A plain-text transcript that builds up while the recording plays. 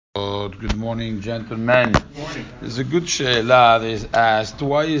Kosot. Good morning, gentlemen. Good morning. There's a good she'ela that is asked.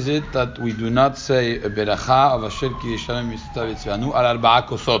 Why is it that we do not say a beracha of Asher ki yishalem mitzvah v'tzvanu al arba'a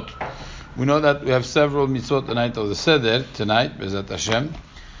kosot? We know that we have several mitzvot tonight of the Seder, tonight, Bezat Hashem,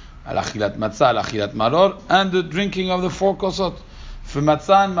 al achilat matzah, al achilat maror, and the drinking of the 4 kosot. For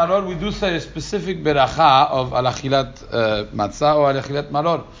matzah and maror, we do say a specific beracha of al achilat matzah or al achilat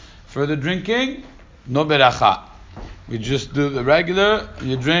maror. For the drinking, no beracha. We just do the regular,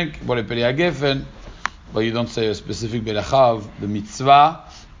 you drink, but you don't say a specific beracha of the mitzvah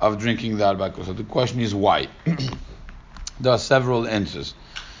of drinking the arba kosot. The question is why? There are several answers.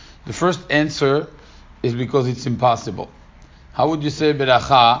 The first answer is because it's impossible. How would you say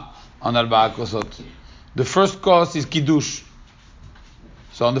beracha on arba kosot? The first cost is kiddush.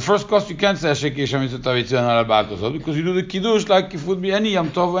 So on the first cost you can't say Asher ki yishalem mitzvah v'tzvanu al arba kosot because you do the kiddush like if it would be any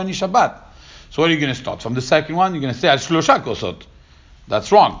Yom Tov or any Shabbat. So what are you going to start? From the second one, you're going to say al shlosha kosot.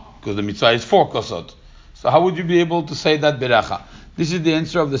 That's wrong, because the mitzvah is 4 kosot. So how would you be able to say that beracha? This is the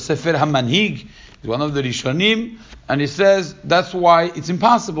answer of the Sefer HaManhig. It's one of the Rishonim, and he says that's why it's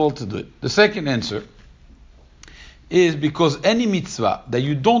impossible to do it. The second answer is because any mitzvah that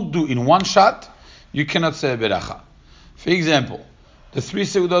you don't do in one shot, you cannot say beracha. For example, the 3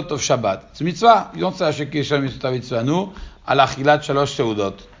 seudot of Shabbat. It's a mitzvah. You don't say Asher ki yishalem mitzvah v'tzvanu al achilat 3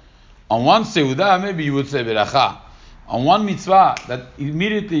 seudot. On one seudah, maybe you would say beracha. On one mitzvah, that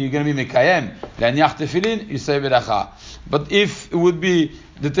immediately you're going to be mekayem, le'aniach tefillin, you say beracha. But if it would be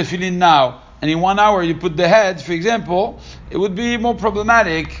the tefillin now, and in 1 hour you put the head, for example, it would be more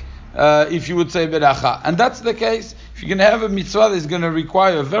problematic if you would say beracha. And that's the case. If you're going to have a mitzvah that is going to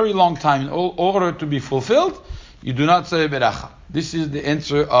require a very long time in order to be fulfilled, you do not say beracha. This is the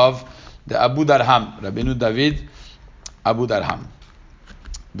answer of the Abu Darham, Rabbeinu David Abu Darham.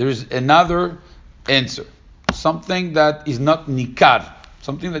 There is another answer. Something that is not nikar.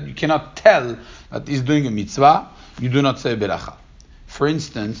 Something that you cannot tell that is doing a mitzvah. You do not say beracha. For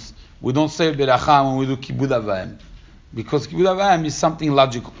instance, we don't say beracha when we do kibud avayim. Because kibud avayim is something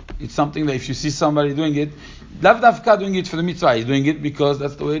logical. It's something that if you see somebody doing it, lav dafka doing it for the mitzvah. He's doing it because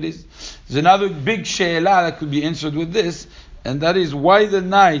that's the way it is. There's another big she'ela that could be answered with this. And that is why the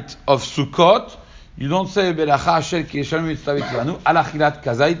night of Sukkot, you don't say beracha Asher ki yishalem mitzvah v'tzvanu al achilat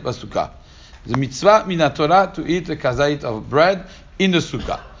kazait b'sukkah. The mitzvah min haTorah to eat a kazait of bread in the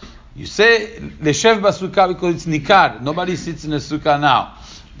sukkah. You say leshev b'sukkah because it's nikar. Nobody sits in a sukkah now.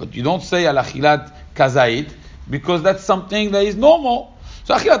 But you don't say al achilat kazait because that's something that is normal.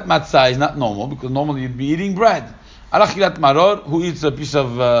 So achilat matzah is not normal because normally you'd be eating bread. Al achilat maror, who eats a piece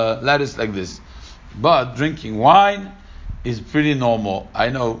of lettuce like this. But drinking wine is pretty normal. I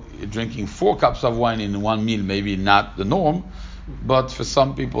know drinking 4 cups of wine in one meal maybe not the norm, but for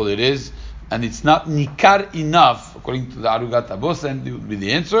some people it is, and it's not nikar enough, according to the Arugat HaBosem, it would be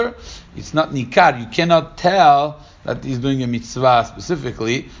the answer. It's not nikar. You cannot tell that he's doing a mitzvah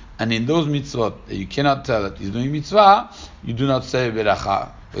specifically, and in those mitzvot that you cannot tell that he's doing mitzvah, you do not say beracha.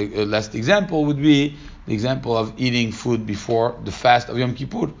 A last example would be the example of eating food before the fast of Yom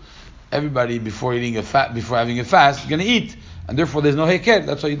Kippur. Everybody before having a fast is going to eat, and therefore there's no heker.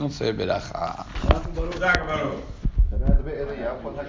 That's why you don't say beracha.